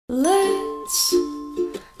Let's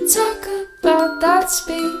talk about that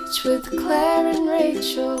speech with Claire and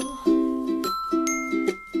Rachel.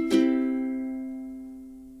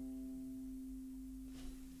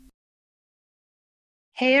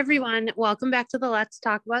 Hey everyone, welcome back to the Let's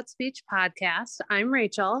Talk About Speech podcast. I'm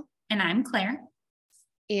Rachel. And I'm Claire.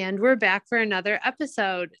 And we're back for another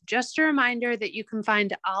episode. Just a reminder that you can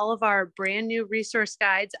find all of our brand new resource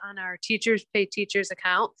guides on our Teachers Pay Teachers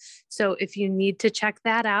account. So if you need to check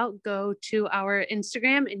that out, go to our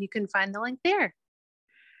Instagram and you can find the link there.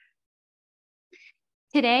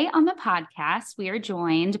 Today on the podcast, we are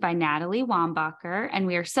joined by Natalie Wambacher, and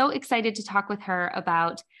we are so excited to talk with her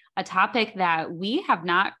about a topic that we have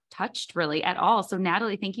not touched really at all. So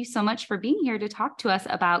Natalie, thank you so much for being here to talk to us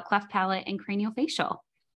about cleft palate and craniofacial.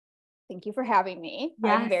 Thank you for having me.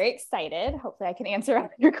 Yes. I'm very excited. Hopefully I can answer all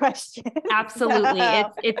your questions. Absolutely.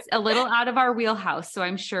 It's a little out of our wheelhouse. So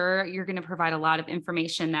I'm sure you're going to provide a lot of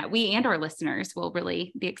information that we and our listeners will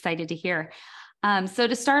really be excited to hear. So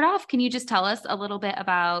to start off, can you just tell us a little bit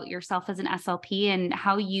about yourself as an SLP and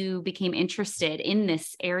how you became interested in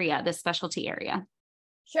this area, this specialty area?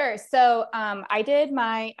 Sure. So I did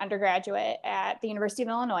my undergraduate at the University of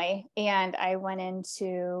Illinois, and I went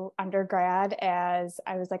into undergrad as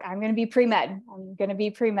I was like, I'm going to be pre-med. I'm going to be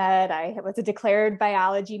pre-med. I was a declared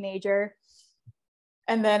biology major.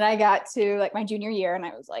 And then I got to like my junior year and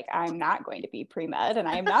I was like, I'm not going to be pre-med and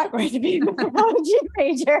I'm not going to be a biology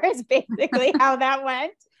major is basically how that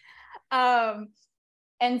went.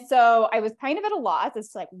 And so I was kind of at a loss as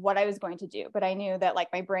to like what I was going to do, but I knew that like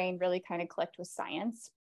my brain really kind of clicked with science.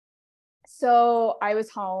 So I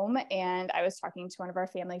was home and I was talking to one of our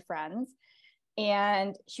family friends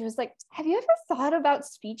and she was like, have you ever thought about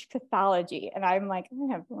speech pathology? And I'm like,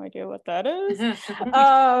 I have no idea what that is,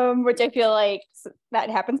 which I feel like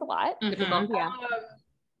that happens a lot. Mm-hmm. Yeah.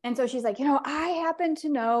 And so she's like, I happen to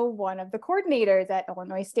know one of the coordinators at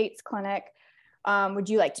Illinois State's clinic. Would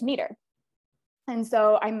you like to meet her? And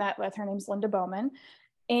so I met with her. Name's Linda Bowman.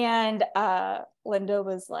 And Linda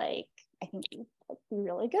was like, I think you'd be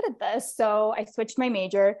really good at this. So I switched my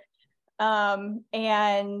major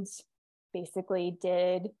and basically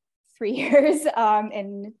did 3 years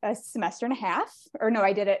in a semester and a half. Or no,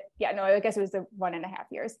 I did it. Yeah, no, I guess it was 1.5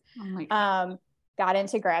 years. Oh my God. Got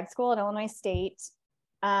into grad school at Illinois State.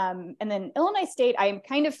 And then Illinois State, I'm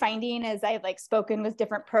kind of finding as I've like spoken with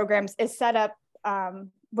different programs is set up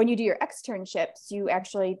when you do your externships, you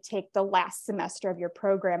actually take the last semester of your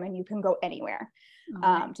program and you can go anywhere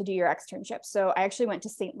to do your externship. So I actually went to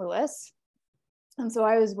St. Louis. And so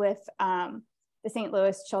I was with the St.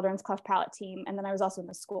 Louis Children's Cleft Palate team. And then I was also in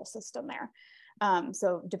the school system there.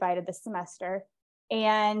 So divided the semester.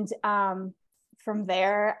 And from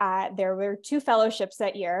there, there were 2 fellowships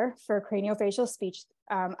that year for craniofacial speech.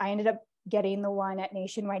 I ended up getting the one at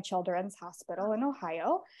Nationwide Children's Hospital in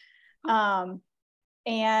Ohio.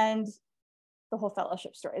 And the whole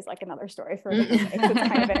fellowship story is like another story for a different day. It's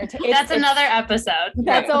kind of entertaining. That's another episode.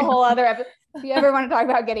 That's a whole other episode. If you ever want to talk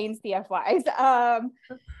about getting CFYs.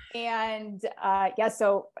 Yeah,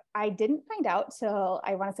 so I didn't find out till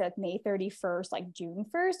I want to say like May 31st, like June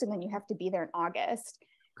 1st, and then you have to be there in August.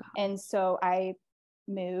 And so I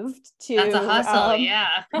moved to That's a hustle,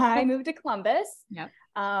 yeah. I moved to Columbus. Yep.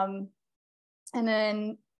 And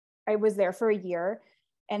then I was there for a year.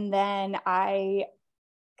 And then I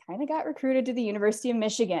kind of got recruited to the University of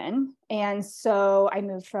Michigan. And so I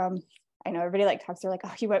moved from, I know everybody like talks, they're like,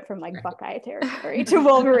 oh, you went from like Buckeye territory to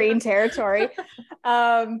Wolverine territory.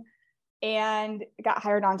 And got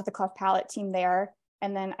hired onto the cleft palate team there.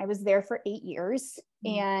 And then I was there for 8 years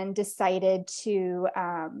and decided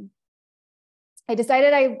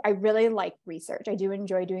I really like research. I do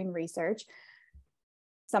enjoy doing research,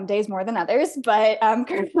 some days more than others, but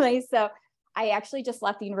currently, so I actually just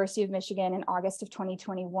left the University of Michigan in August of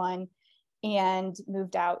 2021 and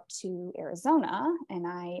moved out to Arizona. And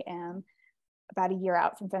I am about a year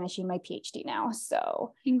out from finishing my PhD now.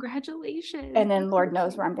 So congratulations. And then Lord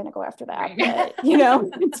knows where I'm going to go after that, but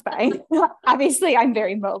it's fine. Obviously I'm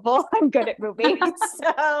very mobile. I'm good at moving.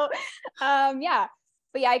 So yeah,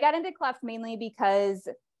 but yeah, I got into cleft mainly because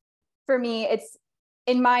for me, it's,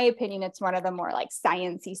 in my opinion, it's one of the more like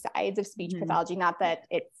sciencey sides of speech pathology. Not that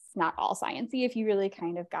it's not all sciencey if you really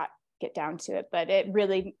kind of get down to it, but it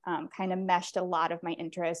really kind of meshed a lot of my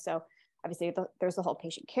interests. So obviously there's the whole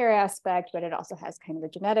patient care aspect, but it also has kind of a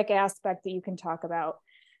genetic aspect that you can talk about.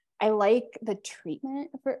 I like the treatment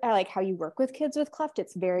I like how you work with kids with cleft.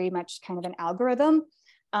 It's very much kind of an algorithm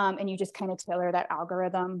and you just kind of tailor that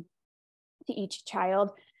algorithm to each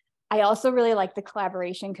child. I also really like the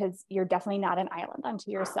collaboration because you're definitely not an island unto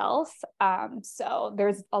yourself. So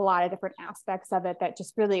there's a lot of different aspects of it that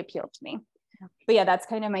just really appealed to me. But yeah, that's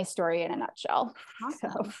kind of my story in a nutshell.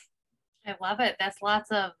 Awesome. So. I love it. That's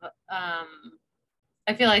lots of,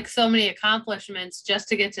 I feel like so many accomplishments just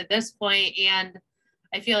to get to this point. And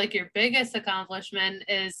I feel like your biggest accomplishment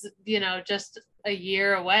is, just a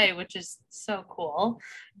year away, which is so cool.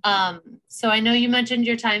 So I know you mentioned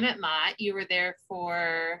your time at Mott. You were there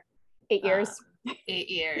for 8 years. 8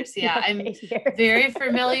 years. Yeah. I'm 8 years. very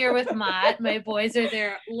familiar with Mott. My boys are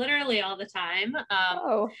there literally all the time.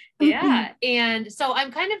 Oh. Yeah. And so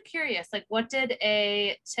I'm kind of curious, like, what did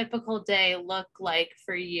a typical day look like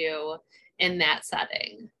for you in that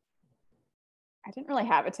setting? I didn't really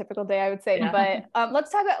have a typical day, I would say, Yeah. but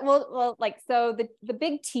let's talk about, well, like, so the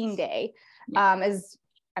big team day is,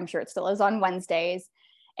 I'm sure it still is, on Wednesdays.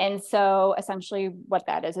 And so essentially what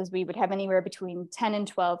that is we would have anywhere between 10 and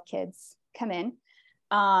 12 kids come in.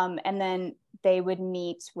 And then they would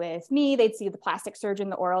meet with me. They'd see the plastic surgeon,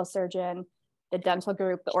 the oral surgeon, the dental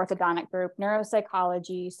group, the orthodontic group,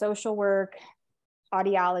 neuropsychology, social work,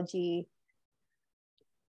 audiology.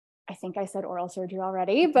 I think I said oral surgery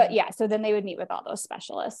already, but yeah, so then they would meet with all those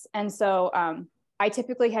specialists. And so I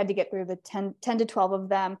typically had to get through the 10 to 12 of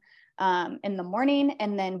them in the morning.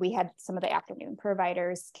 And then we had some of the afternoon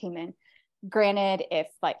providers came in. Granted, if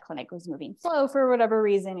like clinic was moving slow for whatever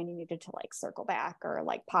reason and you needed to like circle back or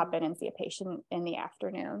like pop in and see a patient in the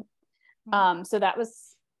afternoon. So that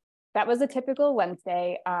was a typical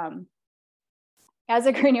Wednesday. As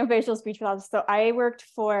a craniofacial speech pathologist, so I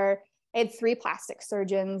had 3 plastic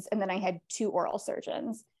surgeons, and then I had 2 oral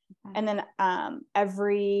surgeons. And then I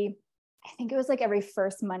think it was like every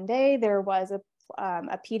first Monday, there was a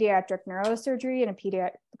pediatric neurosurgery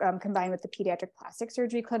and combined with the pediatric plastic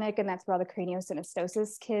surgery clinic. And that's where all the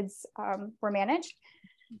craniosynostosis kids were managed.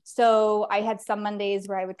 So I had some Mondays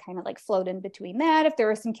where I would kind of like float in between that if there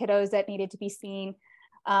were some kiddos that needed to be seen.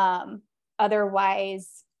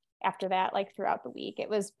 Otherwise, after that, like throughout the week, it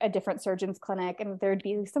was a different surgeon's clinic, and there'd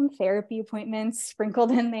be some therapy appointments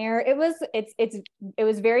sprinkled in there. It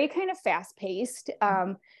was very kind of fast paced.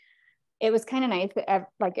 It was kind of nice that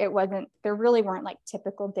there really weren't like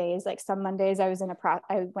typical days. Like some Mondays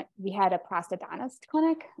we had a prosthodontist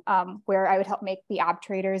clinic where I would help make the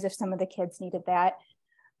obturators if some of the kids needed that.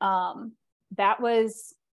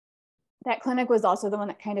 That clinic was also the one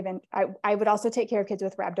that I would also take care of kids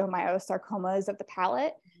with rhabdomyosarcomas of the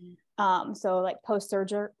palate. So like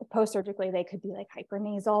post-surgically, they could be like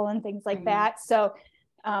hypernasal and things like that. So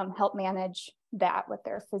help manage that with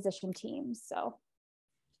their physician teams. So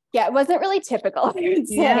yeah, it wasn't really typical. I would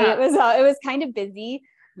say. Yeah. It was kind of busy.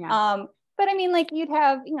 Yeah. But I mean, like you'd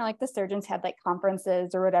have, like the surgeons had like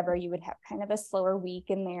conferences or whatever, you would have kind of a slower week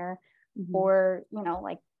in there. Or,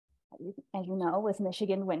 like, as you know, with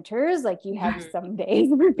Michigan winters, like you have some days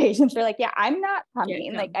where patients are like, yeah, I'm not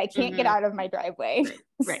coming. Like I can't get out of my driveway.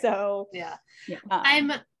 Right. So yeah.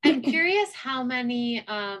 I'm curious how many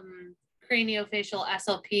craniofacial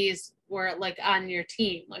SLPs were like on your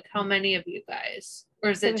team. Like how many of you guys? Or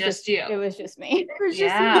is it just you? It was just me.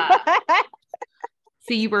 Yeah.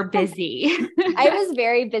 So you were busy. I was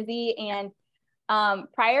very busy, and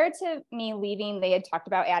prior to me leaving, they had talked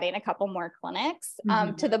about adding a couple more clinics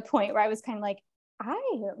to the point where I was kind of like, I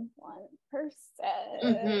am one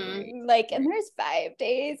person, like, and there's 5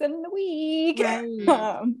 days in the week. Right.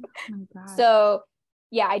 Oh my God. So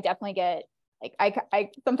yeah, I definitely get like, I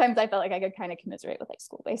sometimes I felt like I could kind of commiserate with like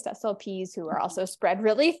school-based SLPs who are also spread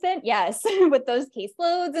really thin. Yes. With those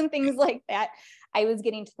caseloads and things like that. I was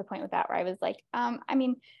getting to the point with that where I was like, I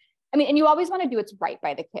mean, and you always want to do what's right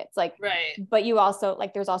by the kids, like, right. But you also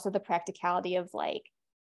like, there's also the practicality of like,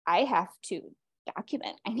 I have to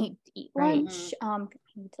document, I need to eat lunch. I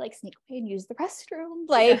need to like sneak away and use the restroom.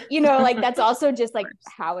 Like, like that's also just like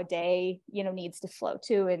how a day, needs to flow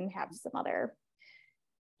too, and have some other,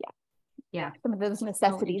 some of those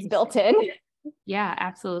necessities built in. Yeah,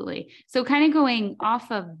 absolutely. So kind of going off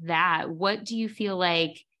of that, what do you feel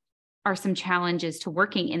like are some challenges to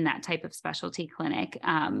working in that type of specialty clinic?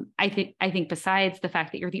 I think besides the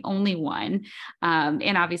fact that you're the only one,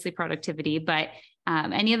 and obviously productivity, but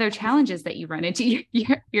any other challenges that you run into?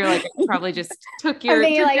 You're like, probably just took your,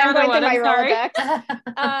 I'm going through my sorry.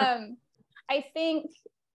 Rolodex. I think,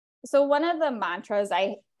 so one of the mantras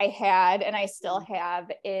I had, and I still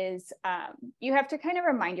have, is you have to kind of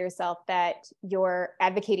remind yourself that you're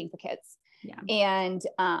advocating for kids. Yeah.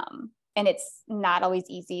 And it's not always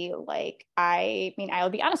easy. Like, I'll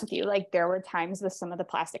be honest with you, like there were times with some of the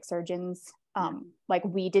plastic surgeons like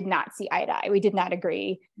we did not see eye to eye. We did not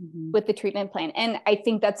agree with the treatment plan. And I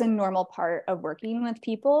think that's a normal part of working with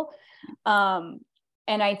people.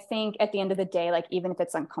 And I think at the end of the day, like, even if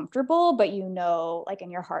it's uncomfortable, but you know, like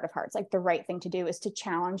in your heart of hearts, like the right thing to do is to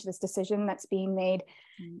challenge this decision that's being made.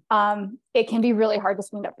 It can be really hard to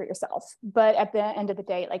stand up for yourself, but at the end of the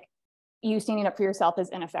day, like, you standing up for yourself is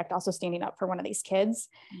in effect also standing up for one of these kids.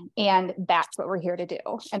 And that's what we're here to do.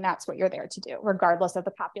 And that's what you're there to do, regardless of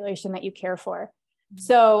the population that you care for.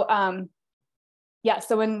 So, yeah,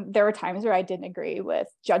 so when there were times where I didn't agree with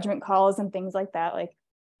judgment calls and things like that, like,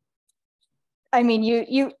 I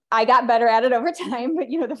mean, I got better at it over time, but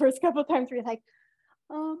the first couple of times where you're like,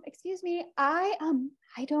 excuse me, I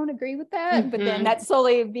don't agree with that. But then that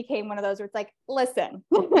slowly became one of those where it's like, listen,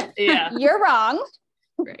 you're wrong.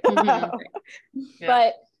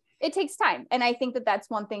 But it takes time. And I think that that's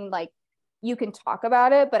one thing, like, you can talk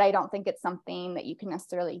about it, but I don't think it's something that you can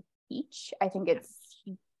necessarily teach. I think it's,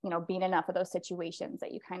 being enough of those situations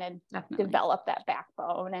that you kind of develop that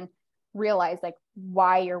backbone and realize like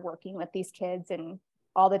why you're working with these kids and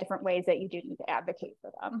all the different ways that you do need to advocate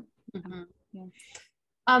for them.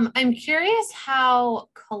 I'm curious how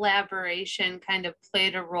collaboration kind of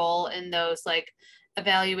played a role in those like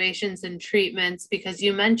evaluations and treatments, because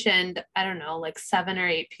you mentioned, I don't know, like 7 or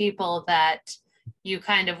 8 people that you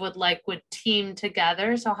kind of would team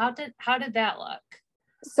together. So how did that look?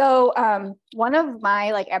 So one of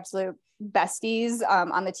my like absolute besties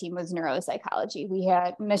on the team was neuropsychology.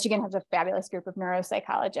 Michigan has a fabulous group of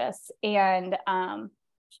neuropsychologists, and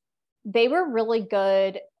they were really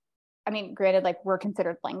good. I mean, granted, like, we're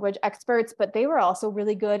considered language experts, but they were also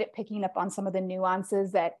really good at picking up on some of the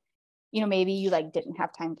nuances that, maybe you like didn't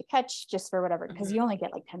have time to catch just for whatever, because you only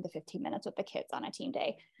get like 10 to 15 minutes with the kids on a team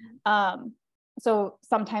day. So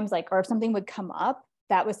sometimes like, or if something would come up,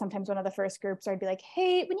 that was sometimes one of the first groups where I'd be like,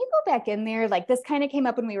 hey, when you go back in there, like this kind of came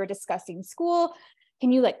up when we were discussing school.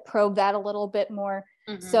 Can you like probe that a little bit more?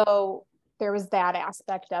 So there was that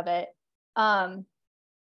aspect of it.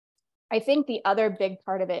 I think the other big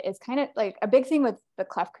part of it is kind of like a big thing with the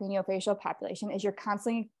cleft craniofacial population is you're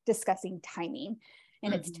constantly discussing timing,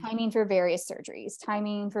 and it's timing for various surgeries,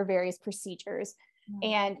 timing for various procedures.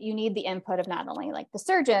 And you need the input of not only like the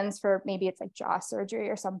surgeons for maybe it's like jaw surgery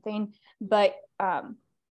or something, but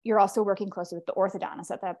you're also working closely with the orthodontist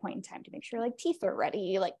at that point in time to make sure like teeth are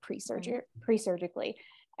ready, like pre-surgically.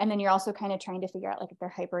 And then you're also kind of trying to figure out like if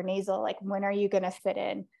they're hypernasal, like when are you going to fit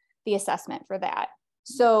in the assessment for that?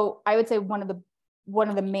 So I would say one of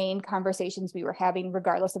the main conversations we were having,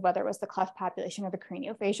 regardless of whether it was the cleft population or the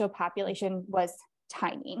craniofacial population, was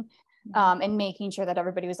timing, and making sure that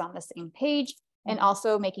everybody was on the same page. And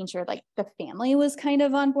also making sure like the family was kind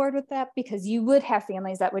of on board with that, because you would have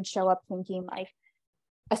families that would show up thinking like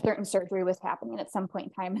a certain surgery was happening at some point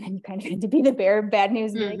in time. And then you kind of had to be the bearer of bad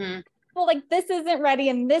news and be like, well, like this isn't ready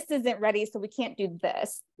and this isn't ready, so we can't do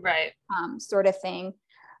this. Right. Sort of thing.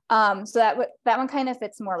 So that one kind of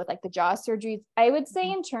fits more with like the jaw surgeries. I would say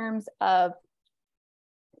in terms of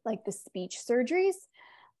like the speech surgeries,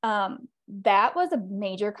 that was a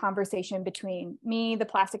major conversation between me, the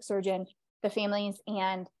plastic surgeon, the families,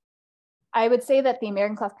 and I would say that the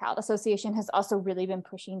American Cleft Palate Association has also really been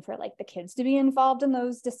pushing for like the kids to be involved in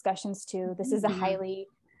those discussions too. This is a highly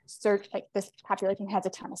like this population has a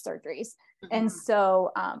ton of surgeries. And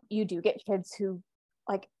so you do get kids who,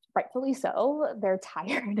 like, rightfully so, they're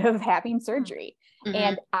tired of having surgery.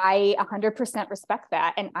 And I 100% respect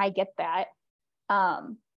that. And I get that.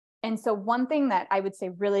 And so one thing that I would say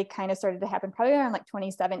really kind of started to happen probably around like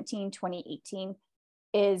 2017, 2018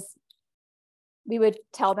 is we would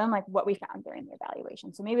tell them like what we found during the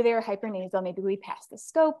evaluation. So maybe they were hypernasal, maybe we passed the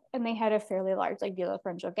scope and they had a fairly large like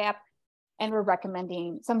velopharyngeal gap, and we're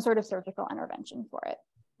recommending some sort of surgical intervention for it.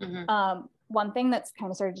 One thing that's kind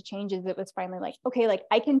of started to change is it was finally like, okay, like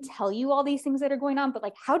I can tell you all these things that are going on, but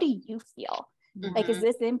like, how do you feel? Like, is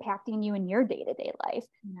this impacting you in your day-to-day life?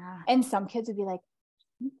 And some kids would be like,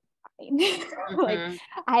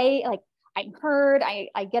 like, I'm heard,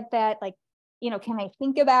 I get that, like, can I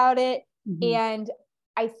think about it? And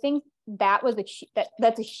I think that was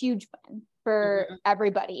that's a huge win for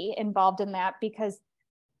everybody involved in that, because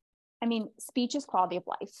I mean, speech is quality of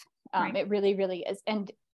life. It really, really is.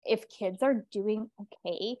 And if kids are doing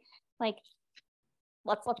okay, like,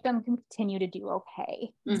 let's let them continue to do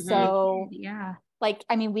okay. So like,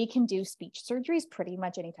 I mean, we can do speech surgeries pretty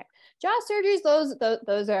much anytime. Jaw surgeries,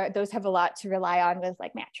 those have a lot to rely on with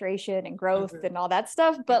like maturation and growth and all that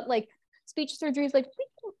stuff. But like speech surgeries, like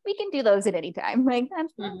we can do those at any time. Like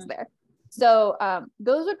that's there. So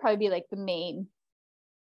those would probably be like the main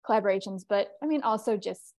collaborations. But I mean, also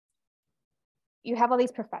just you have all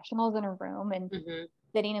these professionals in a room and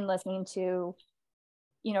sitting and listening to,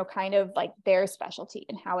 you know, kind of like their specialty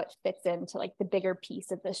and how it fits into like the bigger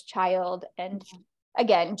piece of this child. And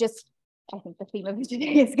again, just, I think the theme of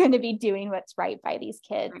today is going to be doing what's right by these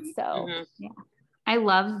kids. So yeah. I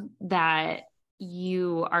love that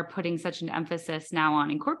you are putting such an emphasis now on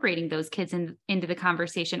incorporating those kids into the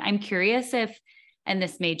conversation. I'm curious if, and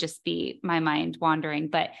this may just be my mind wandering,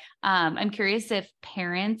 but I'm curious if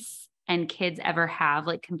parents and kids ever have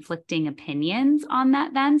like conflicting opinions on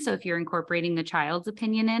that then. So if you're incorporating the child's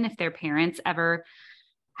opinion in, if their parents ever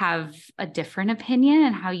have a different opinion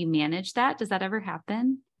and how you manage that, does that ever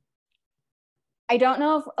happen? I don't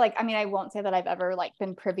know if like, I mean, I won't say that I've ever like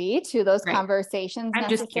been privy to those conversations I'm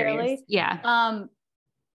necessarily. Just curious. Yeah.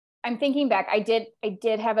 I'm thinking back, I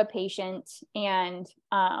did have a patient and,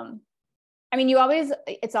 I mean,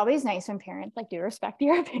 it's always nice when parents like do respect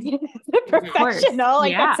your opinion as a professional.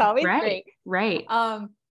 Like that's always great. Right.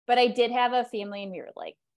 But I did have a family and we were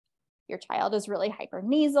like, your child is really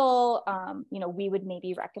hypernasal. You know, we would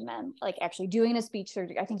maybe recommend like actually doing a speech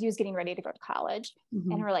surgery. I think he was getting ready to go to college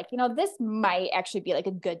and we're like, you know, this might actually be like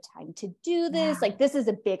a good time to do this. Like, this is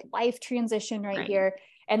a big life transition right here.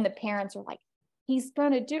 And the parents are like, he's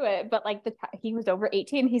going to do it. But like he was over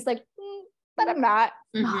 18. He's like, but I'm not.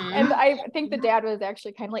 And I think the dad was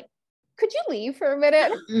actually kind of like, could you leave for a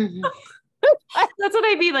minute? That's what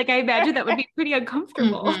I mean. Like, I imagine that would be pretty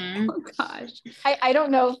uncomfortable. Oh gosh. I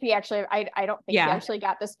don't know if he actually, I don't think he actually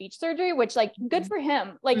got the speech surgery, which like good for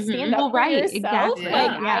him. Like stand up for yourself. Exactly.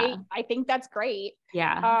 Like I think that's great.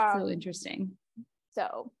 Yeah. So interesting.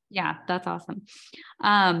 So yeah, that's awesome.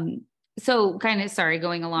 So kind of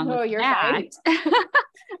going along with that.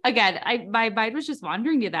 Again, my mind was just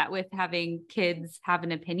wandering to that with having kids have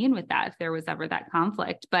an opinion with that, if there was ever that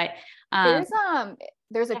conflict, but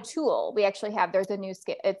there's a tool we actually have. There's a new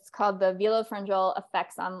it's called the velopharyngeal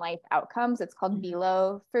effects on life outcomes. It's called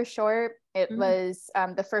Velo for short. It was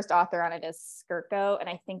the first author on it is Skirko, and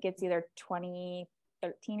I think it's either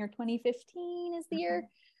 2013 or 2015 is the year.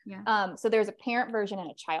 So there's a parent version and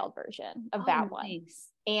a child version of that one.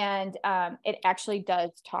 And it actually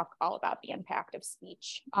does talk all about the impact of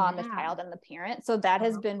speech on the child and the parent. So that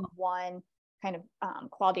has been one kind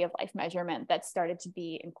of quality of life measurement that started to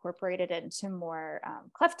be incorporated into more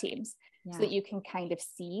Cleft teams so that you can kind of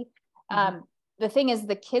see. The thing is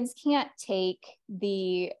the kids can't take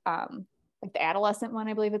the like the adolescent one,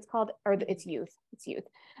 I believe it's called, or it's youth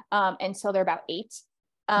until they're about 8.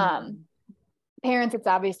 Parents, it's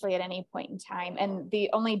obviously at any point in time. And the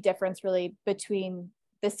only difference really between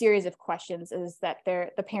the series of questions is that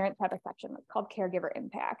the parents have a section that's called caregiver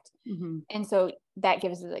impact. And so that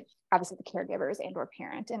gives like obviously the caregivers and or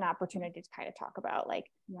parent an opportunity to kind of talk about like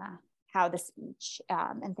how the speech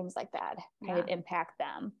and things like that kind of impact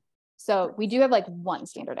them. So we do have like one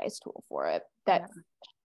standardized tool for it that's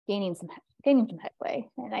gaining some headway.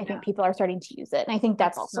 And I think people are starting to use it. And I think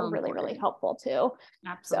that's also really, really helpful too.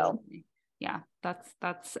 Absolutely. Yeah,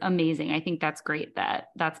 that's amazing. I think that's great that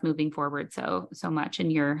that's moving forward so much in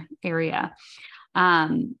your area.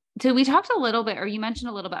 So we talked a little bit, or you mentioned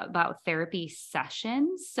a little bit about therapy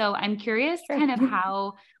sessions. So I'm curious kind of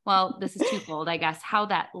how, well, this is twofold, I guess, how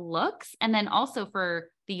that looks. And then also for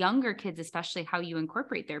the younger kids, especially how you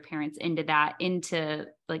incorporate their parents into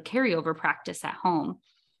like carryover practice at home.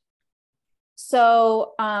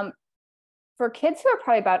 So for kids who are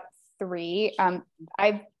probably about 3,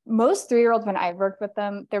 most 3-year-olds, when I've worked with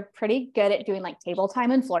them, they're pretty good at doing like table time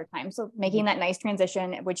and floor time. So making that nice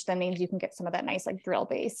transition, which then means you can get some of that nice like drill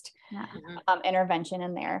based intervention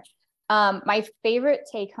in there. My favorite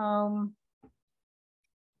take home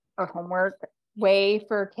or homework way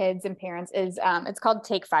for kids and parents is it's called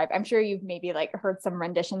Take 5. I'm sure you've maybe like heard some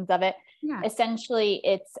renditions of it. Essentially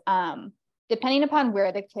it's depending upon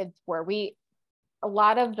where the kids were,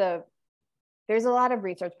 there's a lot of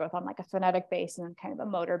research both on like a phonetic base and kind of a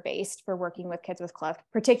motor based for working with kids with cleft,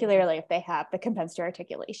 particularly if they have the compensatory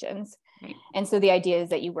articulations. And so the idea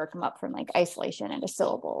is that you work them up from like isolation into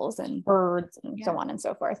syllables and words and so on and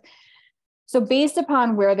so forth. So based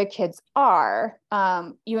upon where the kids are,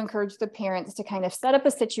 you encourage the parents to kind of set up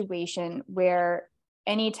a situation where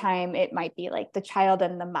anytime it might be like the child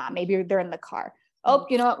and the mom, maybe they're in the car. Oh,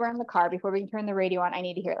 you know what? We're in the car. Before we can turn the radio on, I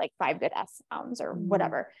need to hear like 5 good S sounds or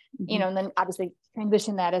whatever, you know, and then obviously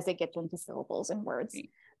transition that as it gets into syllables and words.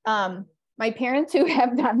 My parents who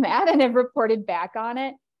have done that and have reported back on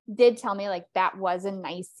it did tell me like that was a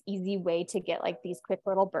nice, easy way to get like these quick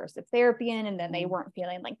little bursts of therapy in. And then they weren't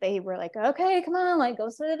feeling like they were like, okay, come on, like go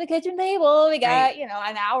sit at the kitchen table. We got, you know,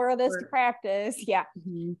 an hour of this to practice.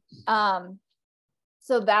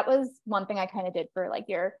 So that was one thing I kind of did for like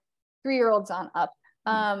your 3-year-olds on up.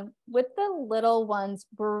 With the little ones,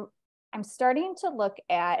 I'm starting to look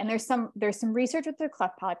at, and there's some research with the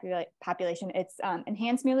Cleft population. It's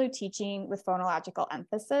enhanced milieu teaching with phonological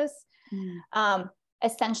emphasis.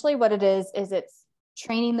 Essentially what it is it's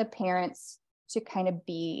training the parents to kind of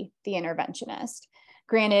be the interventionist.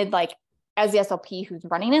 Granted, like as the SLP who's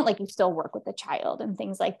running it, like you still work with the child and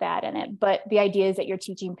things like that in it. But the idea is that you're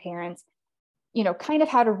teaching parents, you know, kind of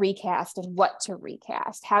how to recast and what to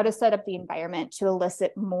recast, how to set up the environment to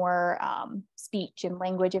elicit more speech and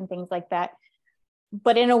language and things like that,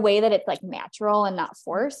 but in a way that it's like natural and not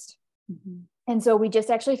forced. And so we just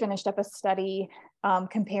actually finished up a study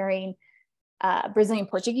comparing Brazilian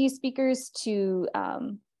Portuguese speakers to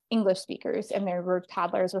English speakers, and there were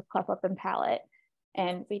toddlers with cleft lip and palate,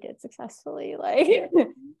 and we did successfully. Like it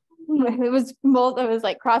was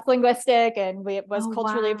like cross-linguistic, and it was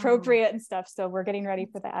culturally appropriate and stuff. So we're getting ready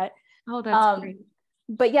for that. Oh, that's great.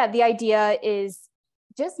 But yeah, the idea is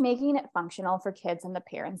just making it functional for kids and the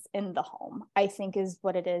parents in the home, I think is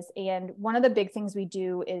what it is. And one of the big things we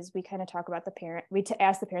do is we kind of talk about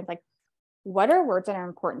ask the parents, like, what are words that are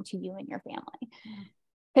important to you and your family?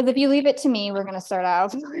 Because if you leave it to me, we're going to start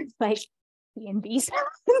out with like B and B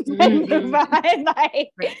sounds and move on.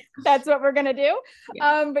 Like, that's what we're going to do.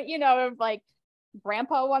 But you know, if like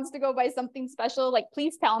grandpa wants to go buy something special, like,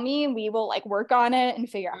 please tell me and we will like work on it and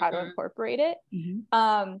figure out how to incorporate it.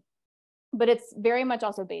 But it's very much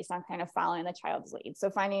also based on kind of following the child's lead. So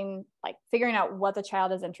figuring out what the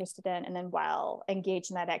child is interested in, and then while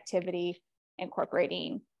engaged in that activity,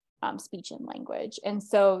 incorporating speech and language. And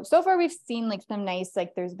so far we've seen like some nice,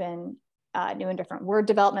 like there's been new and different word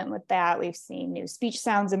development with that. We've seen new speech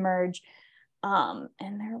sounds emerge. And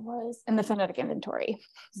there was in the phonetic inventory.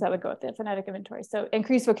 So I would go with the phonetic inventory. So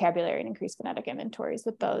increased vocabulary and increased phonetic inventories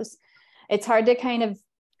with those. It's hard to kind of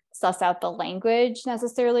suss out the language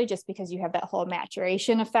necessarily, just because you have that whole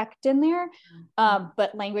maturation effect in there.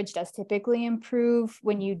 But language does typically improve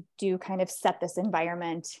when you do kind of set this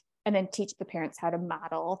environment and then teach the parents how to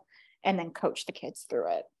model and then coach the kids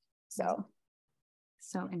through it. So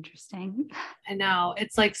interesting. I know,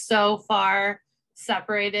 it's like so far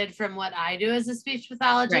separated from what I do as a speech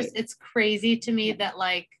pathologist. It's crazy to me that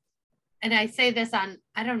like, and I say this on,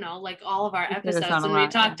 I don't know, like all of our episodes when we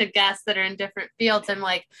talk to guests that are in different fields, I'm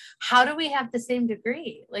like, how do we have the same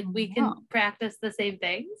degree? Like we can practice the same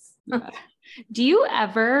things. Do you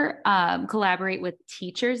ever collaborate with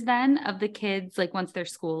teachers then of the kids, like once they're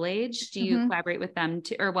school age? Do you collaborate with them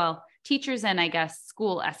teachers and I guess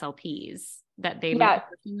school SLPs that they might be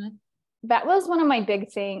working with? That was one of my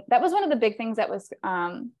big things. That was one of the big things that was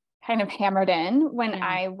kind of hammered in when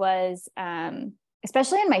I was,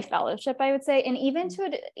 especially in my fellowship, I would say, and even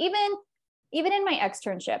in my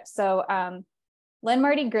externship. So Lynn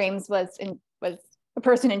Marty Grames was a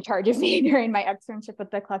person in charge of me during my externship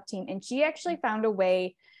with the Cleft team. And she actually found a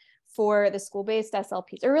way for the school-based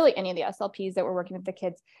SLPs, or really any of the SLPs that were working with the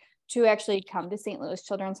kids, to actually come to St. Louis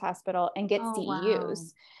Children's Hospital and get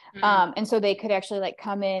CEUs. And so they could actually like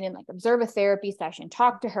come in and like observe a therapy session,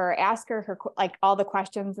 talk to her, ask her like all the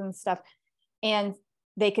questions and stuff. And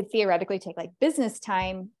they could theoretically take like business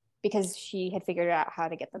time because she had figured out how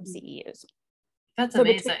to get them CEUs. That's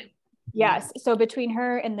amazing. Yes. So between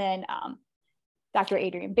her and then Dr.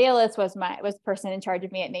 Adrienne Bayless was the person in charge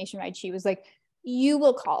of me at Nationwide. She was like, you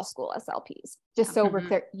will call school SLPs, just so we're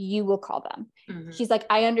clear, you will call them. She's like,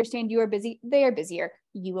 I understand you are busy. They are busier.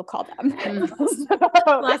 You will call them.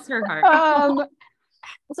 Bless her heart.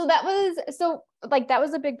 So that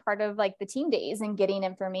was a big part of like the team days and getting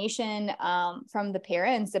information from the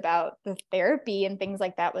parents about the therapy and things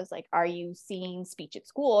like that. Was like, are you seeing speech at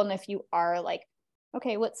school? And if you are, like,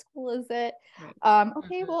 okay, what school is it?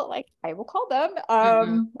 Okay, well, like I will call them.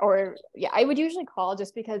 Or I would usually call,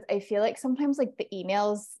 just because I feel like sometimes like the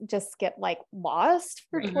emails just get like lost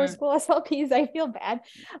for school SLPs. I feel bad.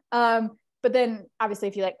 But then obviously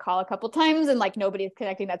if you like call a couple times and like nobody's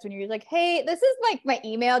connecting, that's when you're like, hey, this is like my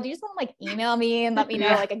email. Do you just want to like email me and let me know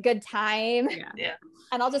like a good time?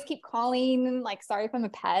 And I'll just keep calling, like, sorry if I'm a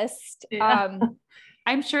pest.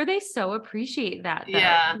 I'm sure they so appreciate that.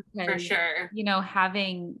 Though, because, for sure. You know,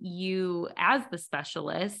 having you as the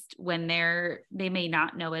specialist when they may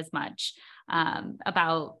not know as much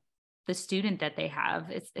about the student that they have.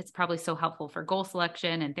 It's probably so helpful for goal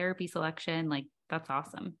selection and therapy selection. Like, that's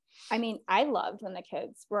awesome. I mean, I loved when the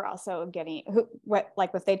kids were also getting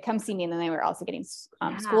if they'd come see me and then they were also getting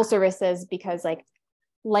school services, because like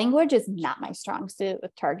language is not my strong suit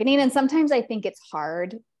with targeting. And sometimes I think it's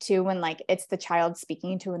hard too when like it's the child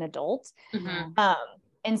speaking to an adult.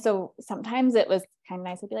 And so sometimes it was kind of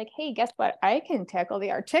nice to be like, hey, guess what? I can tackle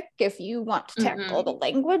the artic if you want to tackle the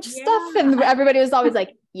language stuff. And everybody was always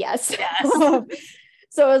like, yes.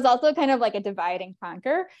 So it was also kind of like a divide and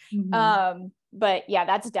conquer. But yeah,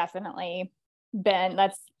 that's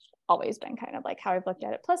always been kind of like how I've looked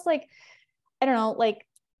at it. Plus, like, I don't know, like,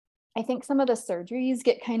 I think some of the surgeries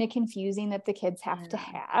get kind of confusing that the kids have to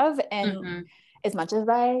have. And as much as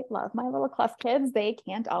I love my little Cleft kids, they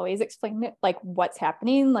can't always explain it, like what's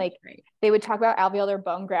happening. Like they would talk about alveolar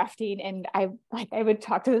bone grafting, and I would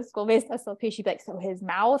talk to the school-based SLP. She'd be like, so his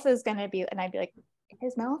mouth is going to be, and I'd be like,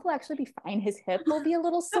 his mouth will actually be fine. His hip will be a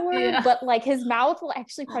little sore, but like his mouth will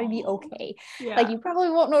actually probably be okay. Like you probably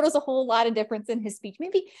won't notice a whole lot of difference in his speech.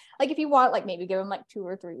 Maybe like if you want, like maybe give him like 2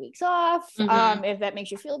 or 3 weeks off, if that makes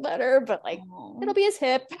you feel better, but like it'll be his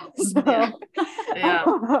hip. So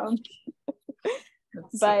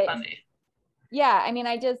That's but so funny. Yeah, I mean,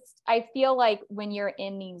 I feel like when you're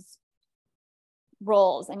in these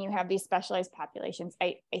roles and you have these specialized populations,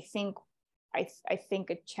 I think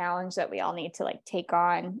a challenge that we all need to like take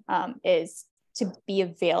on is to be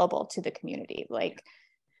available to the community. Like,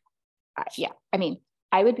 I mean,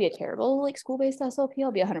 I would be a terrible like school-based SLP.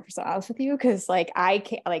 I'll be 100% honest with you, because like I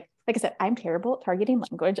can't, like I said, I'm terrible at targeting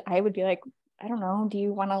language. I would be like, I don't know. Do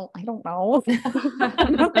you want to? I don't know.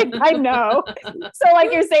 Like, I know. So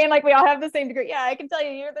like you're saying, like we all have the same degree. Yeah, I can tell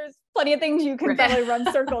you, there's plenty of things you can probably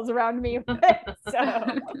run circles around me with. So.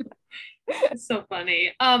 So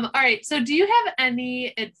funny. All right. So do you have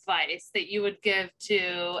any advice that you would give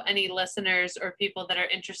to any listeners or people that are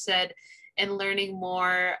interested in learning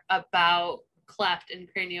more about cleft and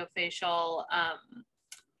craniofacial,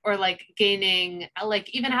 or like gaining, like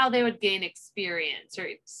even how they would gain experience or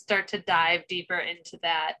start to dive deeper into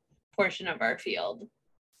that portion of our field?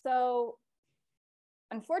 So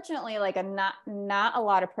unfortunately, like not a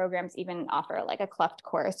lot of programs even offer like a cleft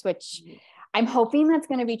course, which I'm hoping that's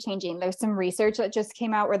going to be changing. There's some research that just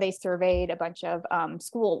came out where they surveyed a bunch of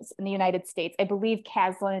schools in the United States. I believe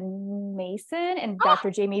Caslin Mason and Dr.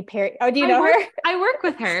 Jamie Perry. Oh, do you know her? I work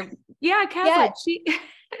with her. Yeah, Caslin.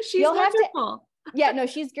 She's wonderful. No,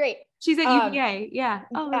 she's great. She's at UVA. Yeah.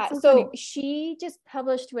 Oh, that's so funny. She just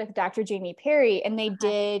published with Dr. Jamie Perry, and they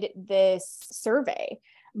did this survey.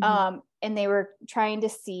 And they were trying to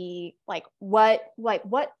see like what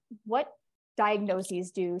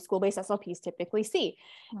diagnoses do school-based SLPs typically see.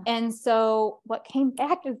 And so what came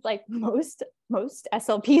back is like most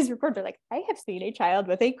SLPs reported like, I have seen a child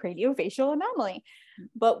with a craniofacial anomaly.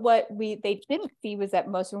 But what they didn't see was that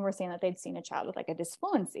most of them were saying that they'd seen a child with like a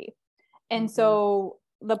dysfluency. And so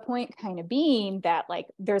the point kind of being that like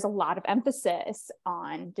there's a lot of emphasis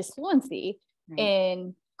on dysfluency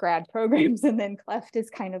in grad programs, and then cleft is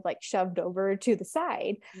kind of like shoved over to the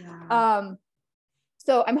side.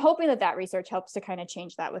 So I'm hoping that research helps to kind of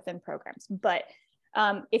change that within programs. But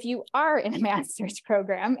if you are in a master's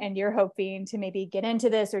program and you're hoping to maybe get into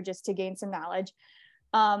this or just to gain some knowledge,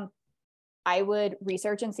 I would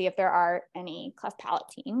research and see if there are any cleft palate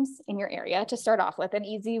teams in your area to start off with. An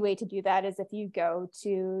easy way to do that is if you go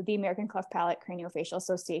to the American Cleft Palate Craniofacial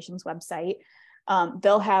Association's website.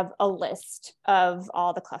 They'll have a list of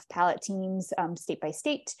all the cleft palate teams state by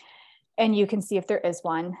state, and you can see if there is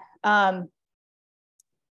one.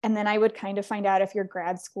 And then I would kind of find out if your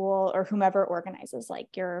grad school or whomever organizes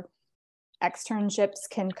like your externships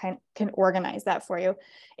can organize that for you.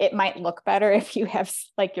 It might look better if you have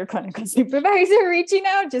like your clinical supervisor reaching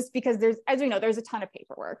out, just because there's, as we know, there's a ton of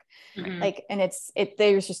paperwork, like, and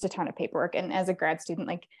there's just a ton of paperwork. And as a grad student,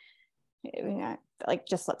 like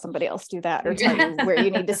just let somebody else do that or tell you where you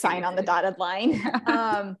need to sign on the dotted line.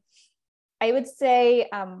 I would say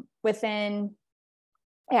within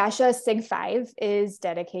ASHA, SIG 5 is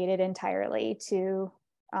dedicated entirely to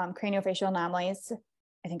craniofacial anomalies.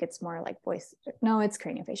 I think it's more like voice. No, it's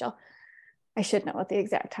craniofacial. I should know what the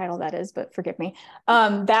exact title that is, but forgive me.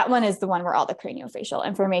 That one is the one where all the craniofacial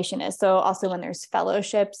information is. So also when there's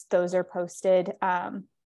fellowships, those are posted.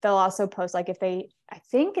 They'll also post like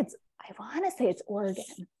I want to say it's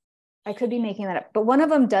Oregon. I could be making that up, but one of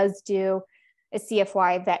them does do a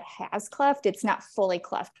CFY that has cleft. It's not fully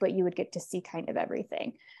cleft, but you would get to see kind of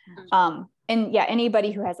everything. And yeah,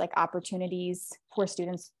 anybody who has like opportunities for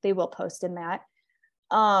students, they will post in that.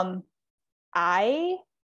 I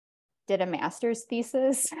did a master's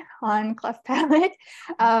thesis on cleft palate.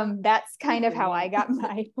 That's kind of how I got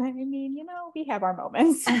my, I mean, we have our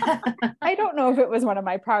moments. I don't know if it was one of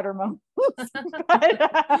my prouder moments,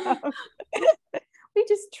 but we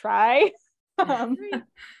just try.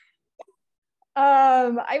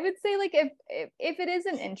 I would say like if it is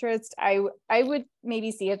an interest, I would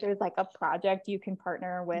maybe see if there's like a project you can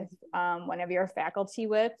partner with one of your faculty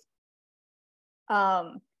with.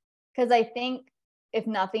 Because I think if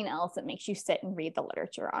nothing else, it makes you sit and read the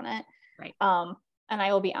literature on it. Right. And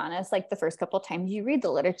I will be honest, like the first couple of times you read the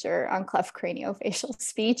literature on cleft craniofacial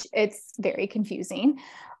speech, it's very confusing.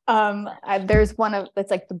 There's one of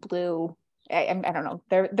it's like the blue. I don't know.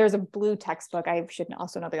 There's a blue textbook. I should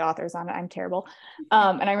also know the authors on it. I'm terrible.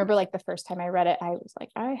 And I remember like the first time I read it, I was like,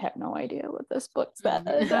 I have no idea what this book says.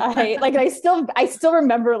 I still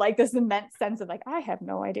remember like this immense sense of like, I have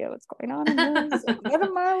no idea what's going on in this. What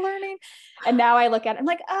am I learning? And now I look at it, I'm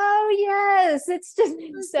like, oh yes, it's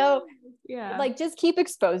just so like just keep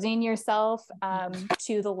exposing yourself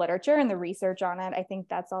to the literature and the research on it. I think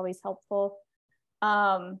that's always helpful.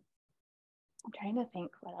 I'm trying to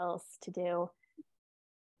think what else to do.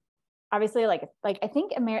 Obviously, like I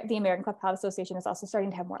think the American Cleft Palate Association is also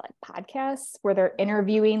starting to have more like podcasts where they're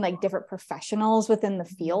interviewing like different professionals within the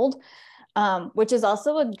field, which is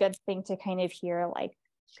also a good thing to kind of hear, like,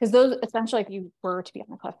 because those essentially, if you were to be on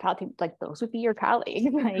the cleft palate team, like those would be your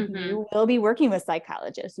colleagues. Like you will be working with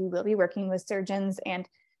psychologists, you will be working with surgeons, and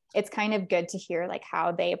it's kind of good to hear like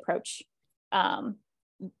how they approach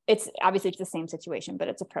it's obviously it's the same situation, but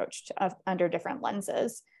it's approached under different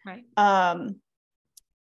lenses. Right.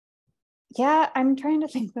 Yeah, I'm trying to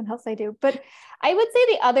think what else I do, but I would say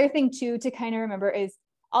the other thing too, to kind of remember is,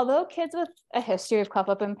 although kids with a history of cleft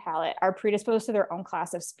lip and palate are predisposed to their own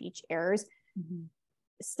class of speech errors,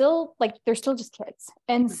 still like, they're still just kids.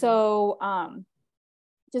 And so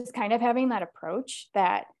just kind of having that approach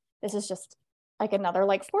that this is just like another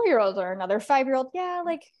like 4-year-old or another 5-year-old. Yeah.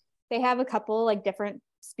 Like they have a couple like different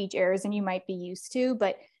speech errors than you might be used to,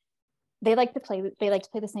 but they like to play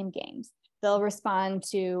the same games. They'll respond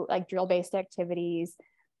to like drill-based activities.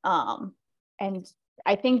 And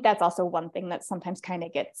I think that's also one thing that sometimes kind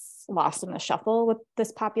of gets lost in the shuffle with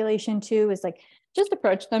this population too, is like, just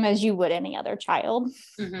approach them as you would any other child.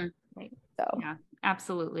 Right. So yeah,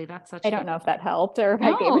 absolutely. That's such I don't know if that helped or if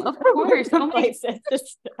no, I gave of course. I'm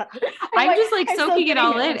just like I'm soaking it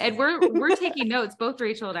all in, and we're taking notes. Both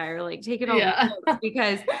Rachel and I are like taking all these notes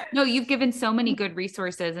because no, you've given so many good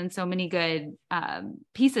resources and so many good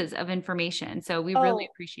pieces of information. So we really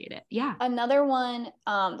appreciate it. Yeah. Another one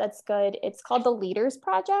that's good. It's called the Leaders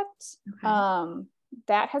Project. Okay.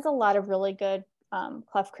 That has a lot of really good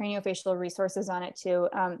cleft craniofacial resources on it too.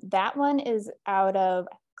 That one is out of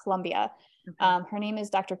Columbia. Okay. Her name is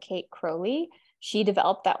Dr. Kate Crowley. She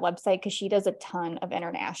developed that website because she does a ton of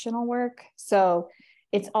international work. So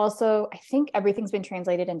it's also, I think everything's been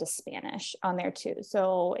translated into Spanish on there too.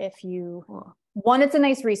 So if you, one, it's a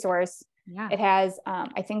nice resource. Yeah. It has,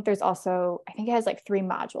 I think it has like 3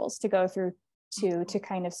 modules to go through to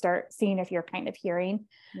kind of start seeing if you're kind of hearing.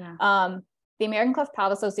 Yeah. The American Cleft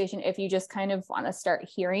Palate Association, if you just kind of want to start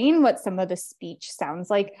hearing what some of the speech sounds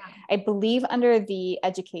like, I believe under the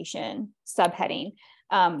education subheading,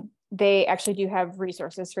 they actually do have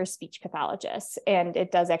resources for speech pathologists. And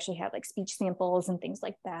it does actually have like speech samples and things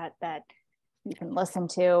like that you can listen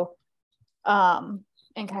to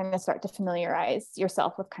and kind of start to familiarize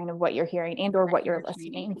yourself with kind of what you're hearing and or what you're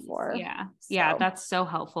listening for. Yeah. So. Yeah. That's so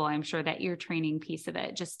helpful. I'm sure that your training piece of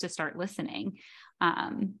it, just to start listening.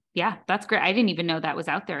 Yeah, that's great. I didn't even know that was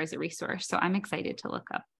out there as a resource. So I'm excited to look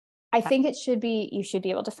up. I think you should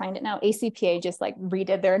be able to find it now. ACPA just like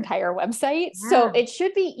redid their entire website. Yeah. So it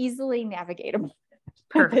should be easily navigatable.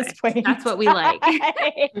 Perfect. At this point. That's what we like.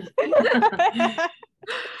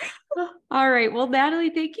 All right. Well,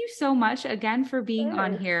 Natalie, thank you so much again for being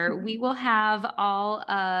on here. We will have all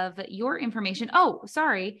of your information. Oh,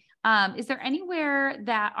 sorry. Is there anywhere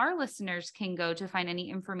that our listeners can go to find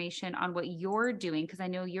any information on what you're doing? Because I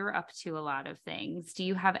know you're up to a lot of things. Do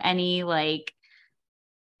you have any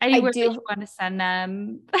anywhere that you want to send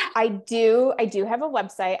them? I do have a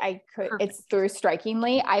website. It's through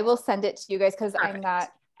Strikingly. I will send it to you guys because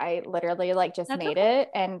I literally made it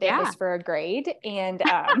and it was for a grade. And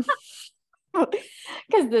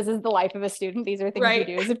because this is the life of a student. These are things you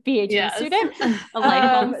do as a PhD student.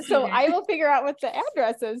 So I will figure out what the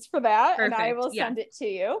address is for that. Perfect. And I will send it to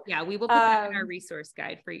you. Yeah, we will put that in our resource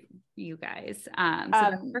guide for you guys. So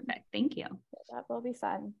that's perfect. Thank you. That will be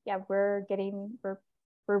fun. Yeah, we're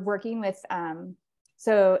working with,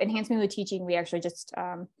 so Enhancement with Teaching, we actually just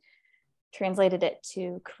translated it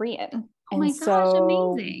to Korean. Oh my gosh,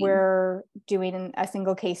 amazing. We're doing a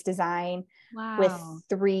single case design with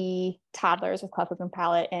 3 toddlers with cleft lip and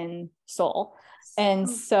palate in Seoul. And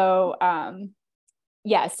so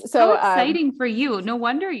Yes. So So exciting for you. No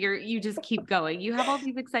wonder you just keep going. You have all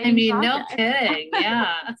these exciting no projects. kidding.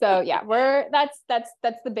 Yeah. So yeah, that's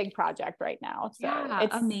the big project right now. So Yeah,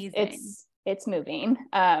 it's amazing. It's moving.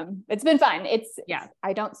 It's been fun.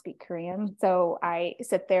 I don't speak Korean, so I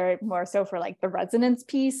sit there more so for like the resonance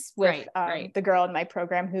piece with the girl in my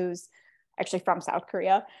program who's actually from South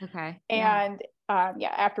Korea. Okay. And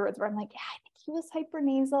afterwards where I'm like, I think he was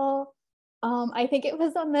hypernasal. I think it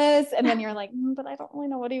was on this. And then you're like, but I don't really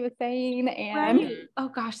know what he was saying. And oh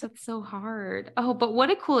gosh, that's so hard. Oh, but what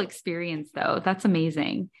a cool experience though. That's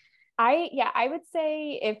amazing. I would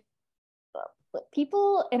say if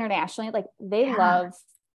people internationally, like they love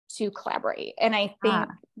to collaborate. And I think,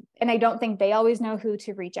 and I don't think they always know who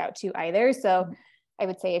to reach out to either. So I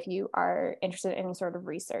would say if you are interested in any sort of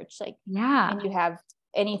research, like, and you have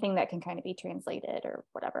anything that can kind of be translated or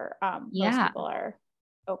whatever, most people are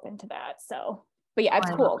open to that. So, but yeah,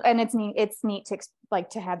 it's cool. And it's neat to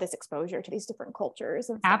to have this exposure to these different cultures.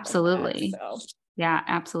 And stuff absolutely. like that, so. Yeah,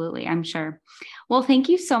 absolutely. I'm sure. Well, thank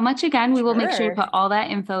you so much again. We will make sure to put all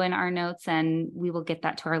that info in our notes and we will get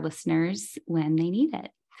that to our listeners when they need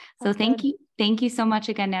it. So thank you. Thank you so much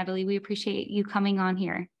again, Natalie. We appreciate you coming on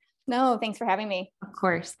here. No, thanks for having me. Of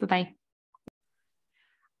course. Bye-bye.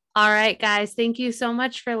 All right, guys. Thank you so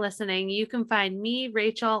much for listening. You can find me,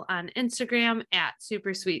 Rachel, on Instagram at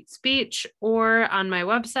SuperSweetSpeech or on my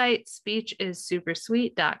website,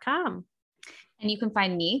 speechissupersweet.com. And you can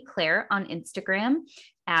find me, Claire, on Instagram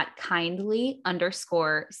at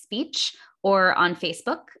kindly_speech or on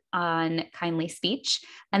Facebook on Kindly Speech.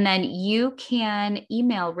 And then you can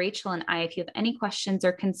email Rachel and I if you have any questions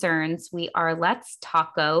or concerns. We are Let's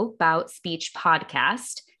Talko About Speech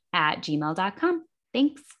podcast at gmail.com.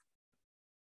 Thanks.